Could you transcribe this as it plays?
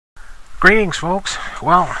Greetings, folks.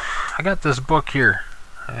 Well, I got this book here.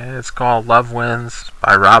 It's called Love Wins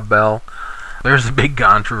by Rob Bell. There's a big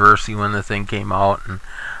controversy when the thing came out, and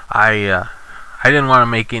I didn't want to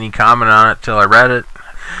make any comment on it till I read it.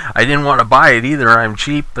 I didn't want to buy it either. I'm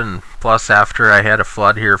cheap, and plus after I had a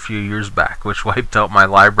flood here a few years back, which wiped out my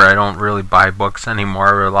library. I don't really buy books anymore.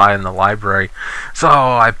 I rely on the library. So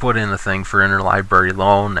I put in the thing for interlibrary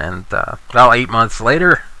loan, and well, 8 months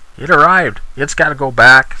later, it arrived. It's got to go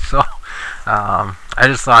back. So I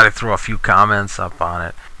just thought I'd throw a few comments up on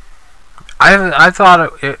it. I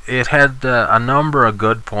thought it had a number of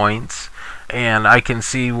good points, and I can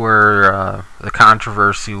see where the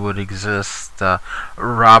controversy would exist.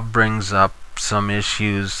 Rob brings up some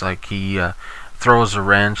issues, like he throws a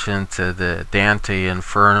wrench into the Dante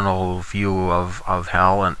Inferno view of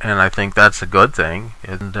hell, and I think that's a good thing.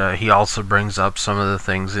 And he also brings up some of the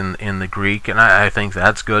things in the Greek, and I think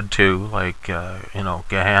that's good too, like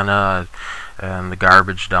Gehenna and the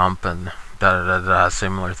garbage dump and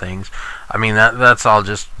similar things. I mean, that's all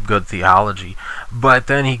just good theology. But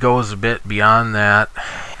then he goes a bit beyond that.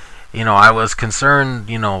 I was concerned,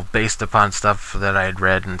 based upon stuff that I had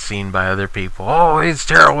read and seen by other people. Oh, it's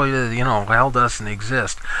terrible, hell doesn't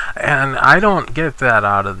exist. And I don't get that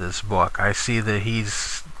out of this book. I see that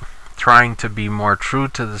he's trying to be more true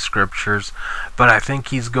to the scriptures, but I think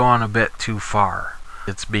he's gone a bit too far.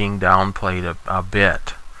 It's being downplayed a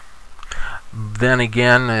bit. Then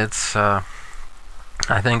again, I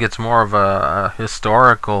think it's more of a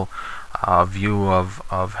historical view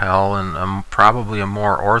of hell, and probably a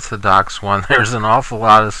more orthodox one. There's an awful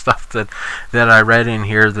lot of stuff that I read in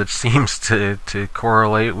here that seems to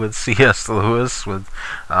correlate with C.S. Lewis, with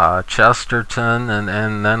Chesterton,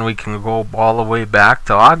 and then we can go all the way back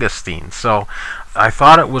to Augustine. So I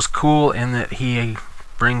thought it was cool in that he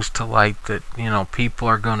brings to light that people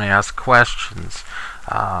are going to ask questions.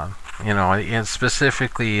 And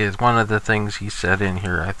specifically, is one of the things he said in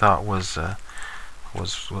here I thought was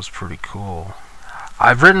pretty cool.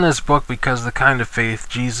 I've written this book because the kind of faith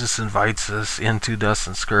Jesus invites us into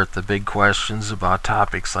doesn't skirt the big questions about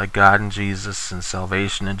topics like God and Jesus and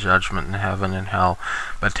salvation and judgment and heaven and hell,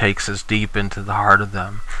 but takes us deep into the heart of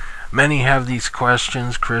them. Many have these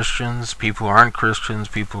questions, Christians, people who aren't Christians,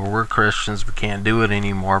 people who were Christians but can't do it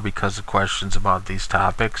anymore because of questions about these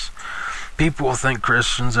topics. People will think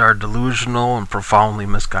Christians are delusional and profoundly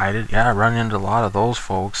misguided. Yeah, I run into a lot of those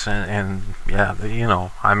folks, and yeah,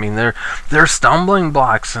 I mean, they're stumbling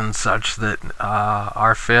blocks and such that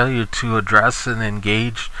our failure to address and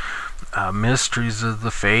engage mysteries of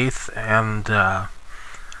the faith and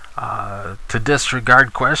to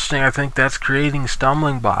disregard questioning, I think that's creating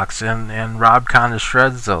stumbling blocks, and Rob kind of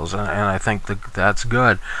shreds those, and I think that's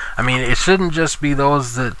good. I mean, it shouldn't just be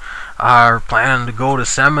those that are planning to go to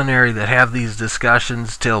seminary that have these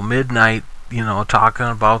discussions till midnight, talking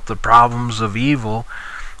about the problems of evil,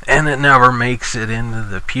 and it never makes it into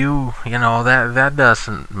the pew. That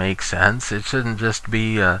doesn't make sense. It shouldn't just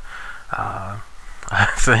be a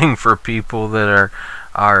thing for people that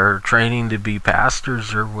are training to be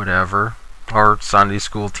pastors or whatever, or Sunday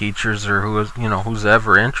school teachers, or who's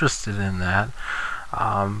ever interested in that.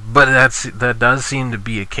 But that does seem to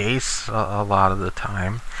be a case a lot of the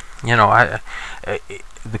time. The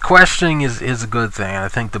questioning is a good thing. I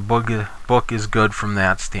think the book is good from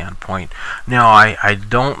that standpoint. Now, I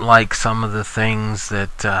don't like some of the things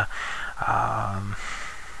that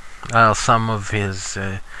some of his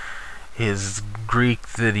Greek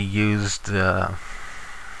that he used.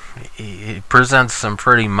 It presents some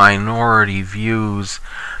pretty minority views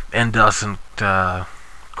and doesn't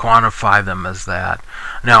quantify them as that.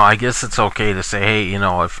 Now, I guess it's okay to say, hey,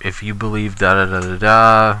 if you believe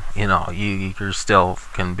you still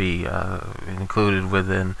can be included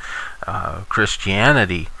within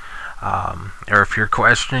Christianity. Or if you're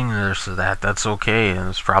questioning this or that, that's okay, and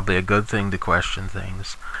it's probably a good thing to question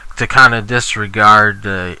things. To kind of disregard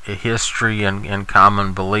history and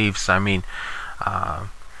common beliefs, I mean,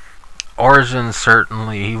 Origen,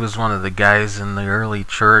 certainly, he was one of the guys in the early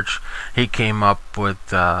church. He came up with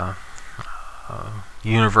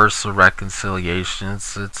universal reconciliation.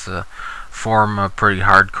 It's a form of pretty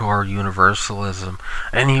hardcore universalism,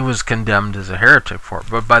 and he was condemned as a heretic for it.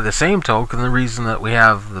 But by the same token, the reason that we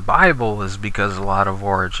have the Bible is because a lot of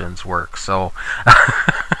Origen's work. So,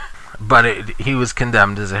 but he was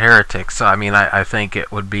condemned as a heretic. So, I mean, I think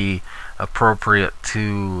it would be appropriate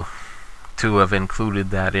to have included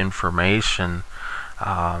that information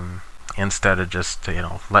instead of just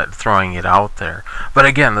throwing it out there. But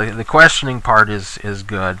again, the questioning part is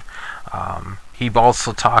good. He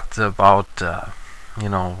also talked about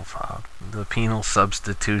the penal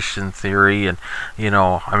substitution theory, and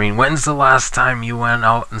I mean, when's the last time you went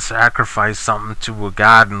out and sacrificed something to a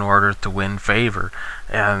god in order to win favor?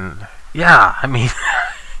 And yeah, I mean,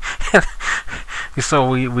 so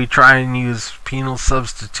we try and use penal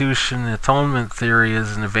substitution atonement theory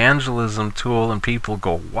as an evangelism tool, and people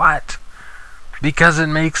go, what? Because it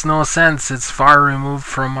makes no sense. It's far removed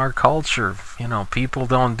from our culture. People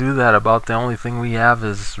don't do that. About the only thing we have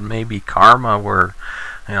is maybe karma, where,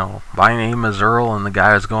 my name is Earl, and the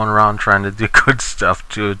guy is going around trying to do good stuff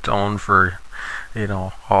to atone for,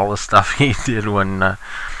 all the stuff he did when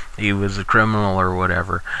he was a criminal or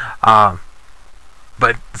whatever.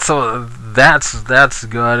 But so that's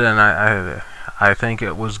good, and I think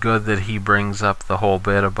it was good that he brings up the whole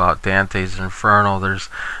bit about Dante's Inferno. There's,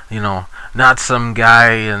 not some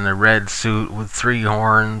guy in a red suit with 3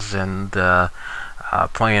 horns and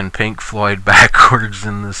playing Pink Floyd backwards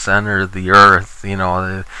in the center of the earth.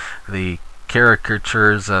 The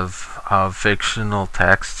caricatures of fictional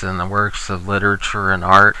texts and the works of literature and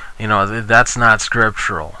art. That's not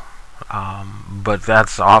scriptural. But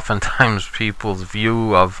that's oftentimes people's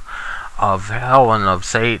view of hell and of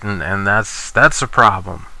Satan, and that's a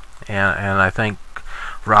problem. And I think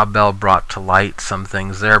Rob Bell brought to light some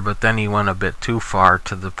things there, but then he went a bit too far,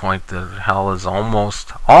 to the point that hell is almost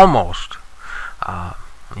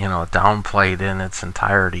downplayed in its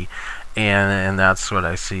entirety, and that's what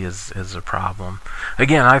I see as a problem.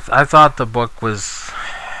 Again, I thought the book was,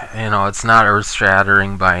 it's not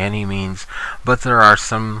earth-shattering by any means, but there are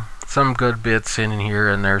some good bits in here,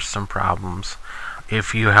 and there's some problems.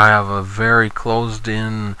 If you have a very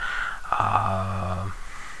closed-in,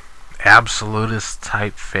 absolutist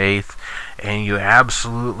type faith, and you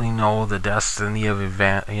absolutely know the destiny of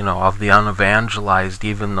of the unevangelized,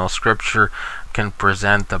 even though Scripture can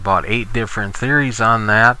present about 8 different theories on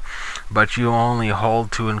that, but you only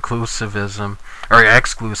hold to inclusivism or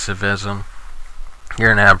exclusivism, you're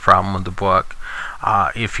gonna have a problem with the book.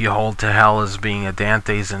 If you hold to hell as being a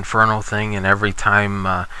Dante's Inferno thing, and every time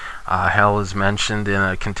hell is mentioned in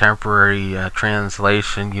a contemporary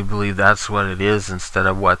translation, you believe that's what it is instead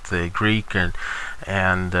of what the Greek and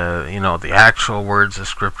the actual words of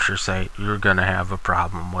Scripture say, you're going to have a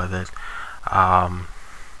problem with it.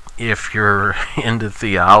 If you're into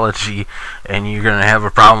theology, and you're going to have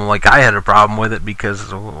a problem, like I had a problem with it,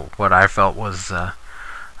 because what I felt was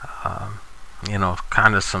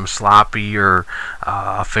kind of some sloppy or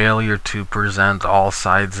a failure to present all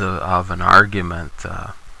sides of an argument,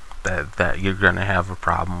 that you're going to have a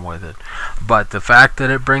problem with it. But the fact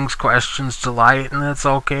that it brings questions to light, and it's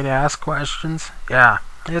okay to ask questions, yeah,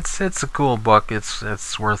 it's a cool book.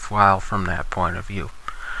 It's worthwhile from that point of view.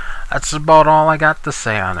 That's about all I got to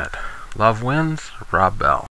say on it. Love wins, Rob Bell.